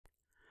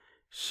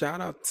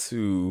Shout out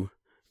to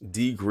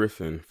D.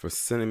 Griffin for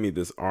sending me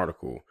this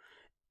article.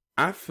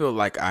 I feel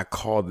like I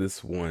called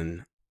this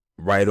one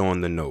right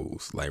on the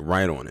nose, like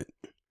right on it.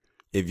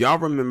 If y'all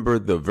remember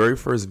the very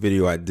first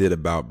video I did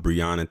about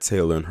Breonna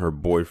Taylor and her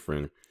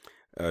boyfriend,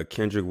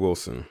 Kendrick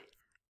Wilson,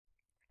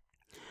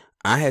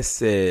 I had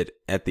said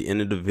at the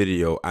end of the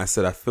video, I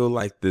said, I feel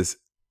like this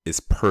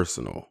is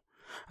personal.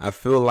 I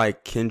feel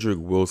like Kendrick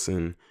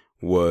Wilson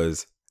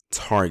was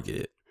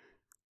targeted.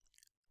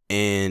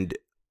 And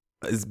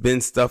it's been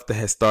stuff that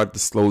has started to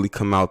slowly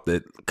come out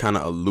that kind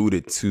of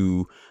alluded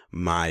to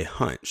my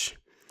hunch.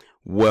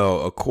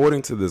 Well,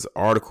 according to this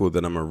article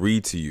that I'm going to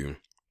read to you,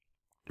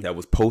 that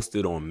was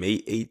posted on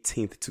May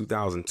 18th,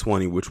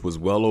 2020, which was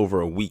well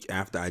over a week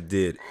after I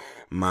did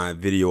my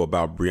video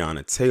about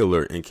Breonna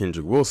Taylor and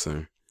Kendrick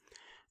Wilson,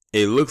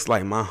 it looks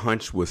like my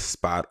hunch was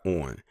spot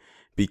on,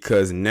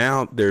 because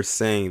now they're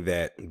saying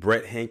that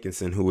Brett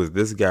Hankinson, who is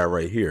this guy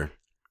right here,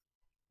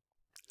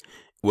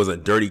 was a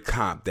dirty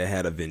cop that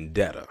had a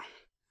vendetta.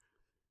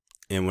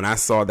 And when I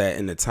saw that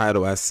in the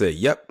title, I said,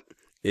 yep,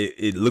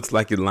 it looks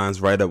like it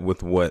lines right up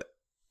with what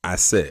I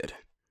said.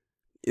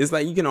 It's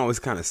like you can always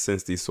kind of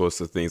sense these sorts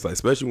of things, like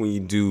especially when you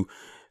do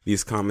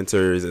these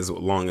commentaries as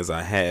long as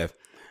I have.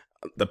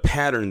 The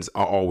patterns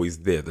are always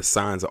there. The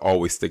signs are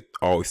always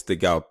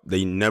stick out.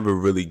 They never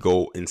really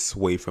go and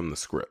sway from the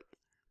script.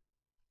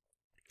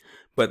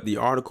 But the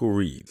article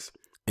reads,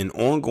 an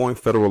ongoing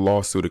federal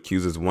lawsuit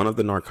accuses one of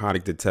the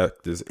narcotic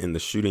detectives in the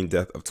shooting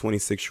death of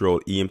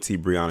 26-year-old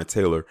EMT Breonna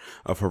Taylor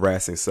of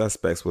harassing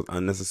suspects with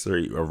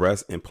unnecessary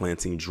arrests and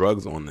planting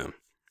drugs on them.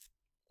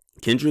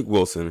 Kendrick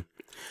Wilson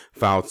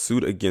filed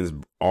suit against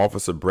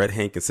Officer Brett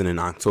Hankinson in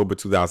October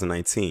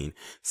 2019,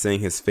 saying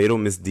his fatal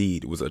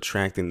misdeed was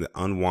attracting the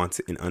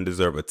unwanted and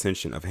undeserved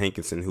attention of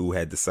Hankinson, who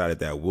had decided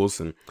that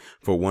Wilson,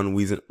 for one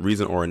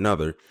reason or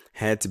another,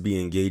 had to be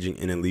engaging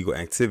in illegal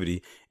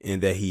activity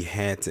and that he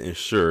had to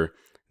ensure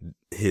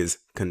his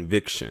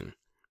conviction.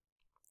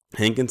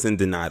 Hankinson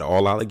denied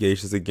all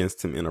allegations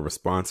against him in a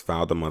response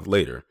filed a month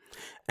later.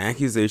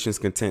 Accusations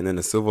contained in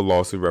the civil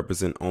lawsuit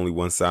represent only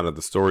one side of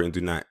the story and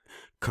do not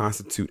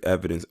constitute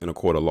evidence in a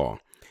court of law.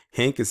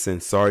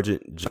 Hankinson,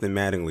 Sergeant Jonathan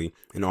Mattingly,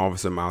 and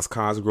Officer Miles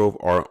Cosgrove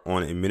are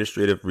on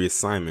administrative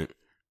reassignment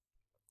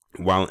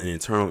while an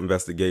internal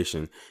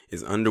investigation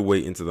is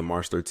underway into the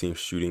March 13th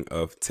shooting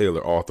of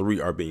Taylor. All three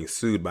are being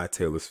sued by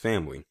Taylor's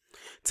family.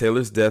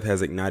 Taylor's death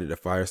has ignited a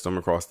firestorm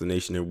across the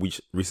nation in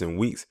recent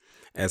weeks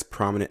as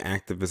prominent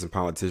activists and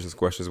politicians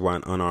question why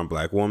an unarmed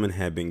black woman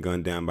had been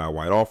gunned down by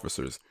white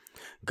officers.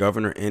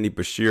 Governor Andy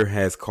Beshear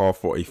has called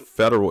for a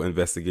federal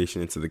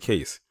investigation into the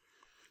case.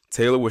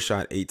 Taylor was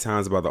shot 8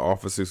 times by the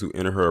officers who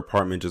entered her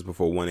apartment just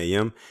before 1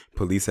 a.m.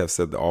 Police have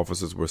said the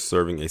officers were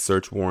serving a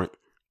search warrant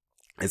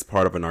as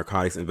part of a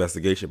narcotics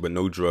investigation, but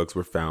no drugs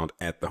were found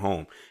at the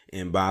home.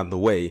 And by the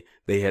way,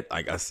 they had,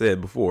 like I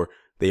said before,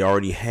 they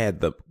already had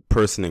the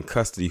person in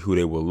custody who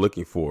they were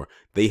looking for.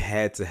 They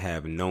had to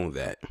have known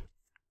that.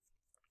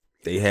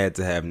 They had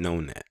to have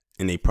known that.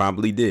 And they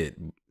probably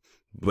did.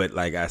 But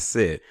like I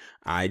said,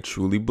 I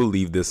truly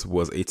believe this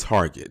was a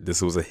target.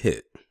 This was a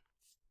hit.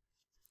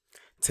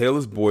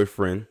 Taylor's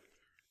boyfriend,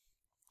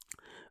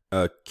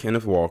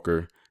 Kenneth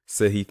Walker,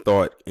 said he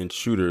thought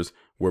intruders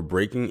were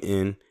breaking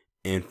in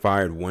and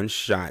fired one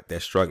shot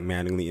that struck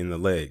Mattingly in the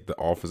leg. The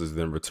officers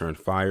then returned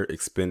fire,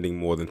 expending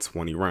more than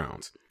 20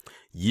 rounds.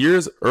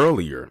 Years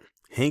earlier,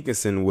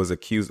 Hankinson was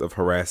accused of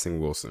harassing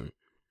Wilson,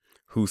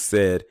 who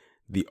said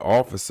the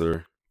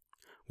officer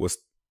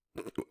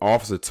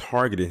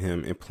targeted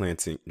him and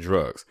planting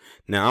drugs.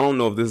 Now, I don't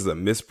know if this is a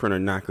misprint or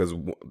not, because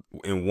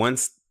in one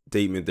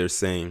statement they're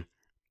saying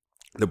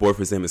the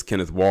boyfriend's name is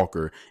Kenneth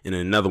Walker, and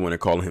in another one they're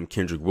calling him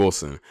Kendrick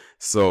Wilson.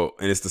 So,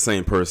 and it's the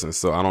same person.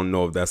 So I don't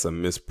know if that's a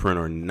misprint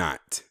or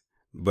not,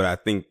 but I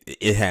think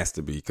it has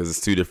to be because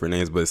it's two different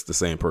names, but it's the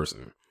same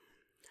person.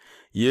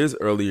 Years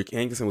earlier,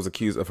 Hankinson was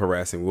accused of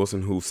harassing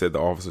Wilson, who said the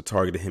officer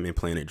targeted him and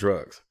planted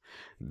drugs.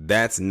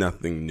 That's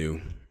nothing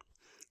new.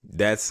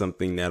 That's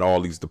something that all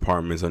these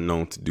departments are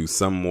known to do,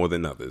 some more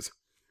than others.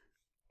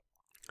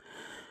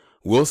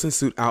 Wilson's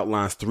suit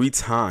outlines 3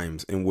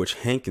 times in which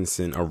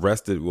Hankinson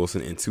arrested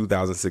Wilson in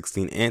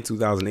 2016 and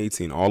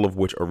 2018, all of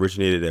which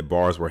originated at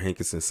bars where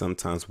Hankinson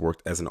sometimes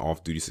worked as an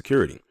off-duty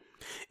security.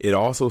 It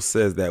also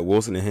says that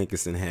Wilson and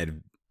Hankinson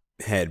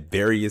had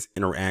various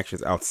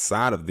interactions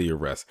outside of the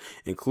arrest,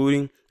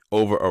 including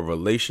over a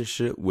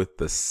relationship with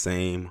the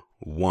same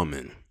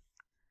woman.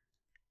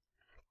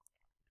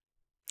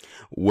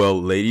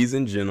 Well, ladies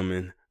and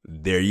gentlemen,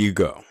 there you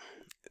go.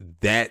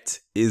 That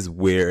is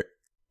where,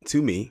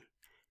 to me,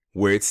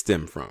 where it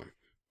stemmed from.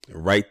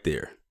 Right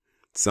there.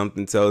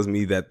 Something tells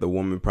me that the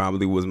woman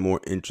probably was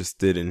more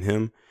interested in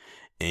him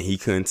and he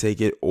couldn't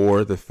take it,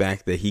 or the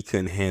fact that he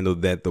couldn't handle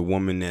that the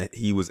woman that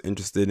he was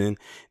interested in,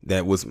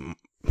 that was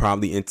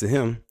probably into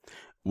him,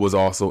 was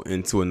also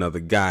into another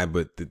guy.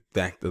 But the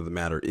fact of the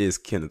matter is,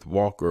 Kenneth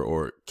Walker,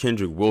 or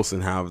Kendrick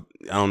Wilson, how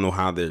I don't know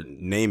how they're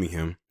naming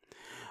him,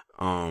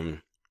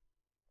 the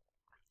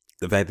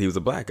fact that he was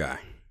a black guy.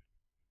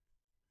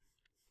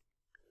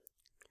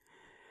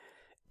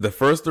 The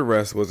first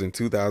arrest was in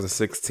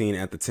 2016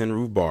 at the Tin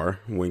Roof Bar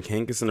when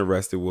Hankinson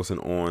arrested Wilson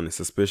on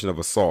suspicion of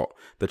assault.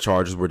 The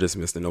charges were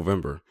dismissed in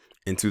November.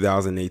 In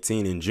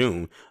 2018, in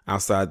June,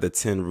 outside the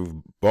Tin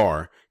Roof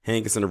Bar,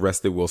 Hankinson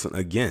arrested Wilson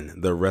again.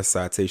 The arrest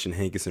citation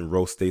Hankinson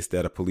wrote states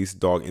that a police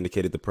dog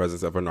indicated the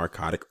presence of a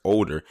narcotic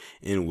odor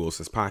in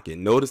Wilson's pocket.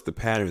 Notice the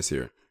patterns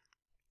here.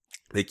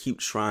 He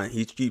keeps trying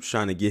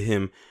to get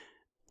him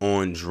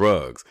on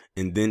drugs,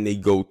 and then they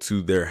go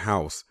to their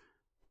house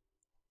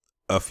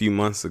a couple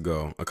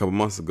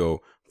months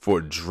ago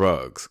for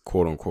drugs,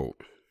 quote unquote.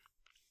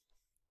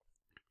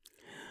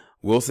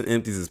 Wilson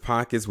empties his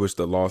pockets, which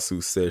the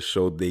lawsuit says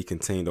showed they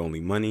contained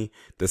only money.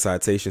 The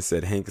citation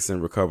said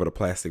Hankinson recovered a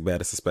plastic bag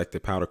of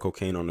suspected powder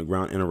cocaine on the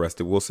ground and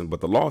arrested Wilson, but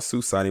the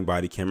lawsuit, citing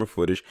body camera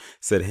footage,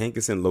 said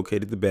Hankinson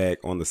located the bag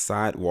on the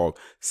sidewalk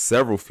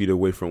several feet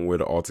away from where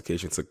the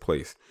altercation took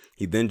place.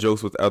 He then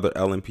jokes with other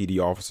LMPD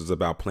officers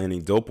about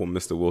planting dope when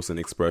Mr. Wilson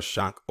expressed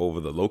shock over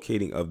the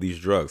locating of these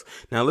drugs.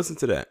 Now listen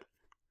to that.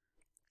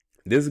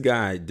 This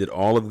guy did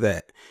all of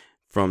that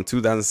from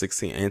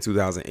 2016 and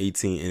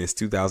 2018, and it's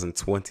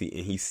 2020,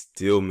 and he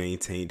still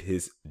maintained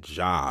his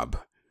job.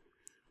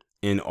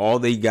 And all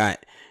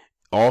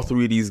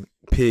three of these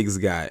pigs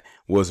got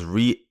was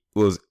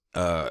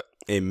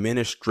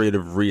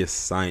administrative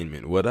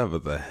reassignment, whatever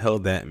the hell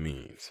that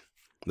means.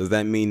 Does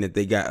that mean that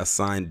they got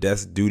assigned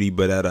desk duty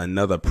but at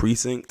another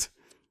precinct?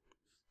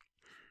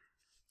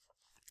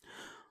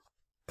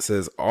 It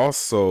says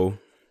also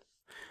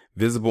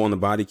visible on the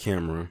body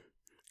camera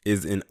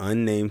is an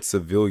unnamed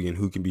civilian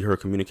who can be heard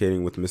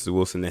communicating with Mr.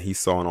 Wilson that he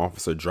saw an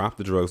officer drop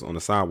the drugs on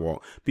the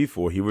sidewalk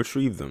before he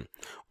retrieved them.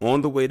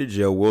 On the way to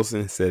jail,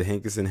 Wilson said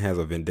Hankinson has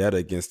a vendetta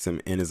against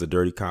him and is a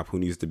dirty cop who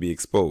needs to be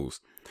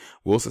exposed.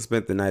 Wilson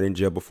spent the night in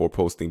jail before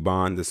posting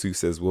bond. The suit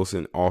says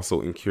Wilson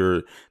also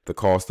incurred the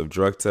cost of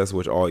drug tests,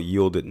 which all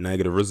yielded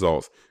negative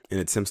results,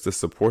 and attempts to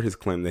support his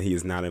claim that he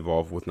is not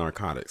involved with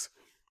narcotics.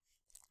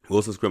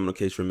 Wilson's criminal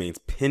case remains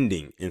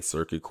pending in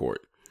circuit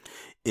court.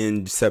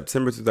 In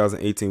September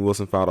 2018,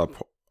 Wilson filed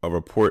a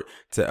report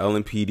to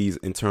LMPD's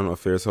internal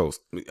affairs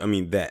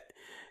that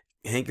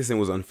Hankinson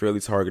was unfairly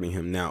targeting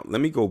him. Now,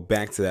 let me go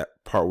back to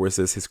that part where it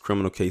says his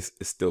criminal case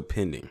is still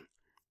pending.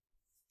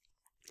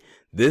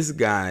 This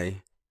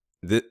guy,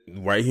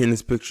 right here in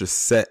this picture,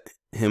 set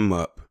him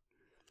up.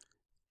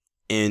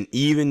 And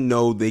even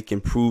though they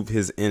can prove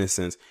his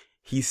innocence,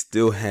 he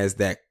still has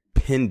that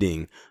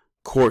pending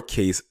court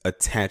case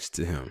attached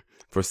to him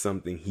for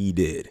something he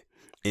did.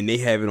 And they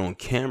have it on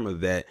camera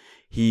that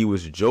he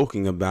was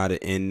joking about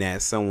it, and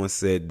that someone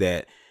said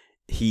that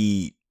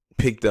he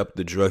picked up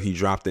the drug, he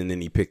dropped it, and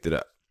then he picked it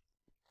up.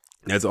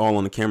 That's all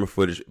on the camera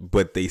footage,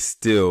 but they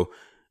still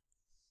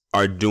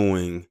are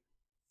doing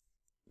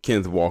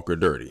Kenneth Walker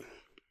dirty.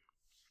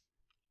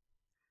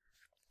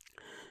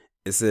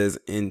 It says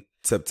in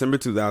September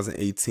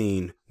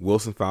 2018,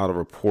 Wilson filed a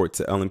report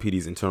to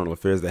LMPD's internal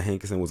affairs that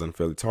Hankinson was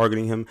unfairly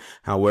targeting him.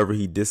 However,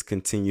 he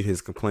discontinued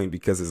his complaint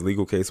because his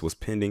legal case was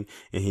pending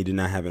and he did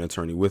not have an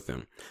attorney with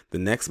him. The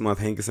next month,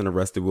 Hankinson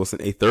arrested Wilson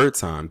a third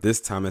time,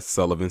 this time at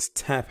Sullivan's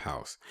Tap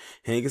House.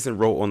 Hankinson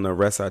wrote on the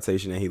arrest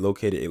citation that he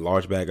located a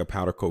large bag of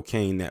powder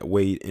cocaine that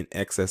weighed in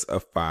excess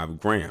of 5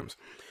 grams.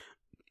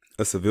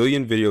 A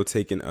civilian video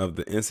taken of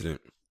the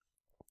incident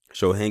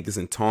showed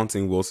Hankinson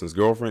taunting Wilson's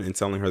girlfriend and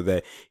telling her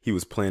that he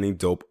was planning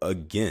dope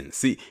again.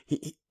 See,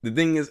 the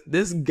thing is,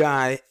 this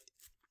guy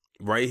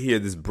right here,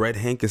 this Brett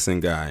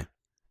Hankinson guy,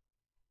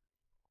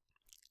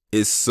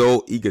 is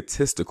so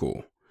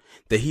egotistical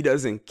that he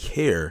doesn't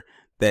care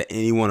that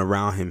anyone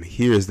around him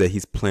hears that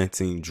he's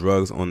planting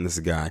drugs on this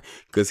guy,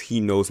 because he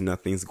knows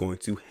nothing's going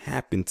to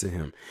happen to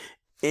him.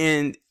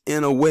 And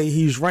in a way,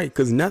 he's right,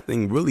 because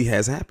nothing really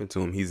has happened to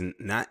him. He's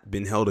not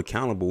been held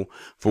accountable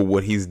for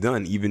what he's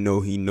done, even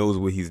though he knows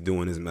what he's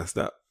doing is messed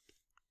up.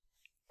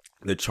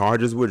 The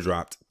charges were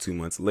dropped 2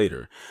 months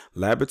later.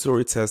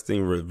 Laboratory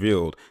testing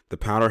revealed the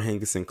powder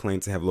Hankinson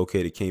claimed to have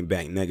located came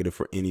back negative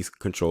for any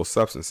controlled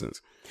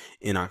substances.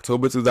 In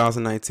October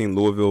 2019,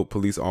 Louisville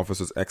police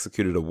officers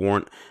executed a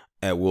warrant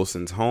at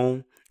Wilson's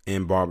home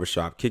and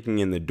barbershop, kicking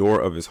in the door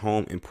of his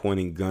home and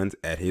pointing guns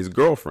at his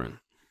girlfriend.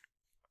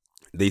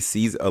 They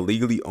seized a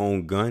legally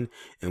owned gun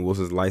and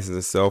Wilson's license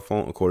and cell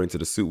phone, according to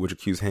the suit, which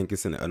accused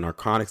Hankinson, a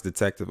narcotics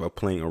detective, of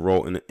playing a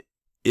role in the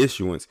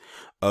issuance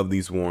of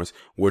these warrants,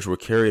 which were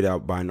carried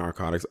out by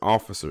narcotics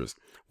officers.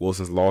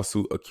 Wilson's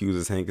lawsuit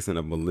accuses Hankinson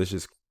of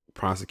malicious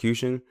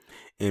prosecution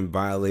and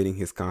violating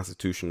his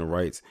constitutional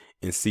rights,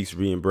 and seeks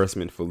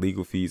reimbursement for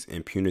legal fees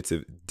and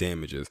punitive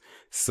damages.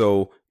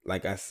 So,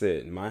 like I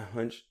said, my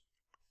hunch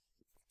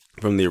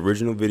from the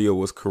original video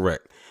was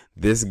correct.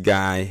 This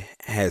guy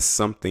has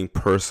something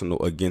personal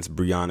against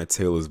Breonna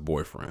Taylor's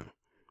boyfriend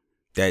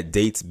that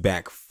dates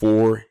back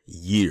 4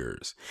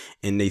 years.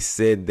 And they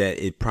said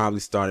that it probably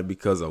started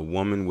because a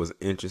woman was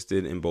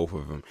interested in both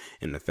of them.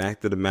 And the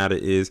fact of the matter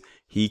is,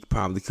 he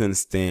probably couldn't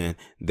stand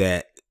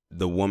that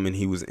the woman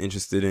he was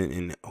interested in,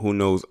 and who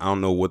knows, I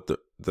don't know what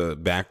the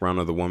background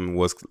of the woman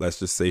was. Let's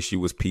just say she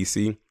was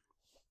PC.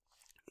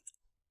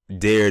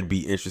 Dared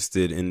be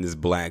interested in this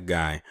black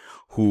guy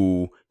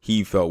who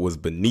he felt was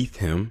beneath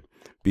him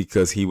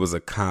because he was a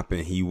cop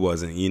and he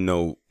wasn't. You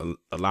know,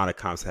 a lot of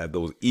cops have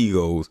those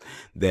egos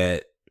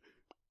that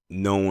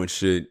no one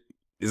should.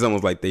 It's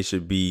almost like they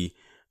should be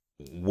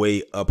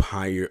way up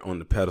higher on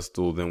the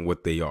pedestal than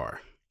what they are.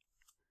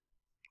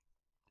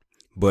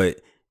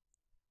 But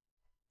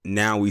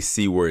now we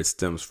see where it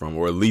stems from,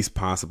 or at least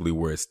possibly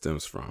where it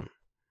stems from.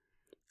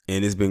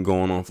 And it's been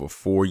going on for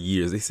 4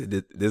 years. They said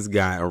that this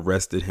guy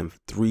arrested him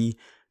 3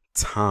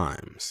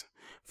 times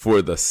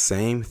for the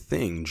same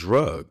thing,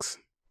 drugs.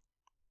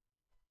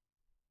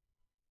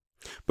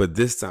 But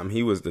this time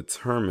he was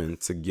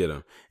determined to get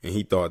him. And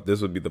he thought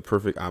this would be the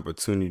perfect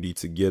opportunity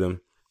to get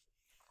him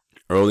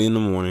early in the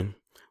morning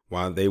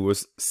while they were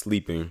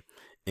sleeping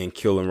and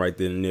kill him right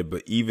then and there.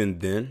 But even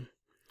then,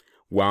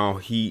 while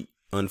he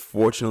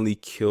unfortunately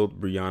killed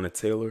Breonna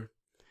Taylor,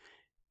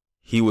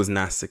 he was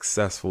not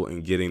successful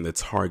in getting the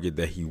target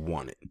that he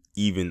wanted,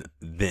 even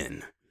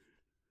then.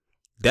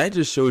 That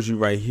just shows you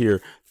right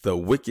here the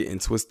wicked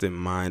and twisted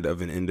mind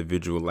of an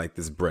individual like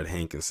this Brett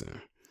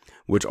Hankinson,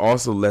 which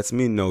also lets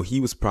me know he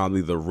was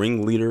probably the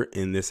ringleader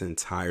in this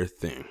entire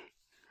thing.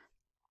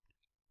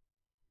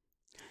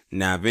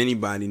 Now, if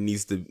anybody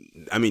needs to,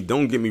 I mean,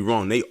 don't get me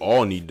wrong, they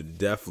all need to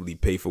definitely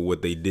pay for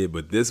what they did,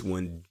 but this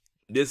one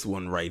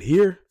right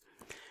here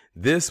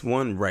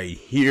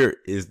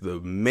is the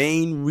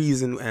main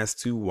reason as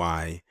to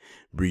why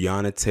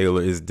Breonna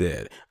Taylor is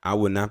dead. I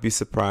would not be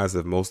surprised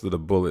if most of the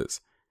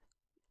bullets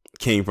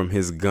came from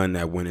his gun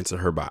that went into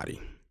her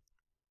body.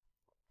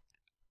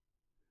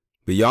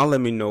 But y'all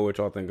let me know what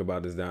y'all think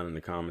about this down in the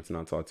comments, and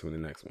I'll talk to you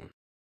in the next one.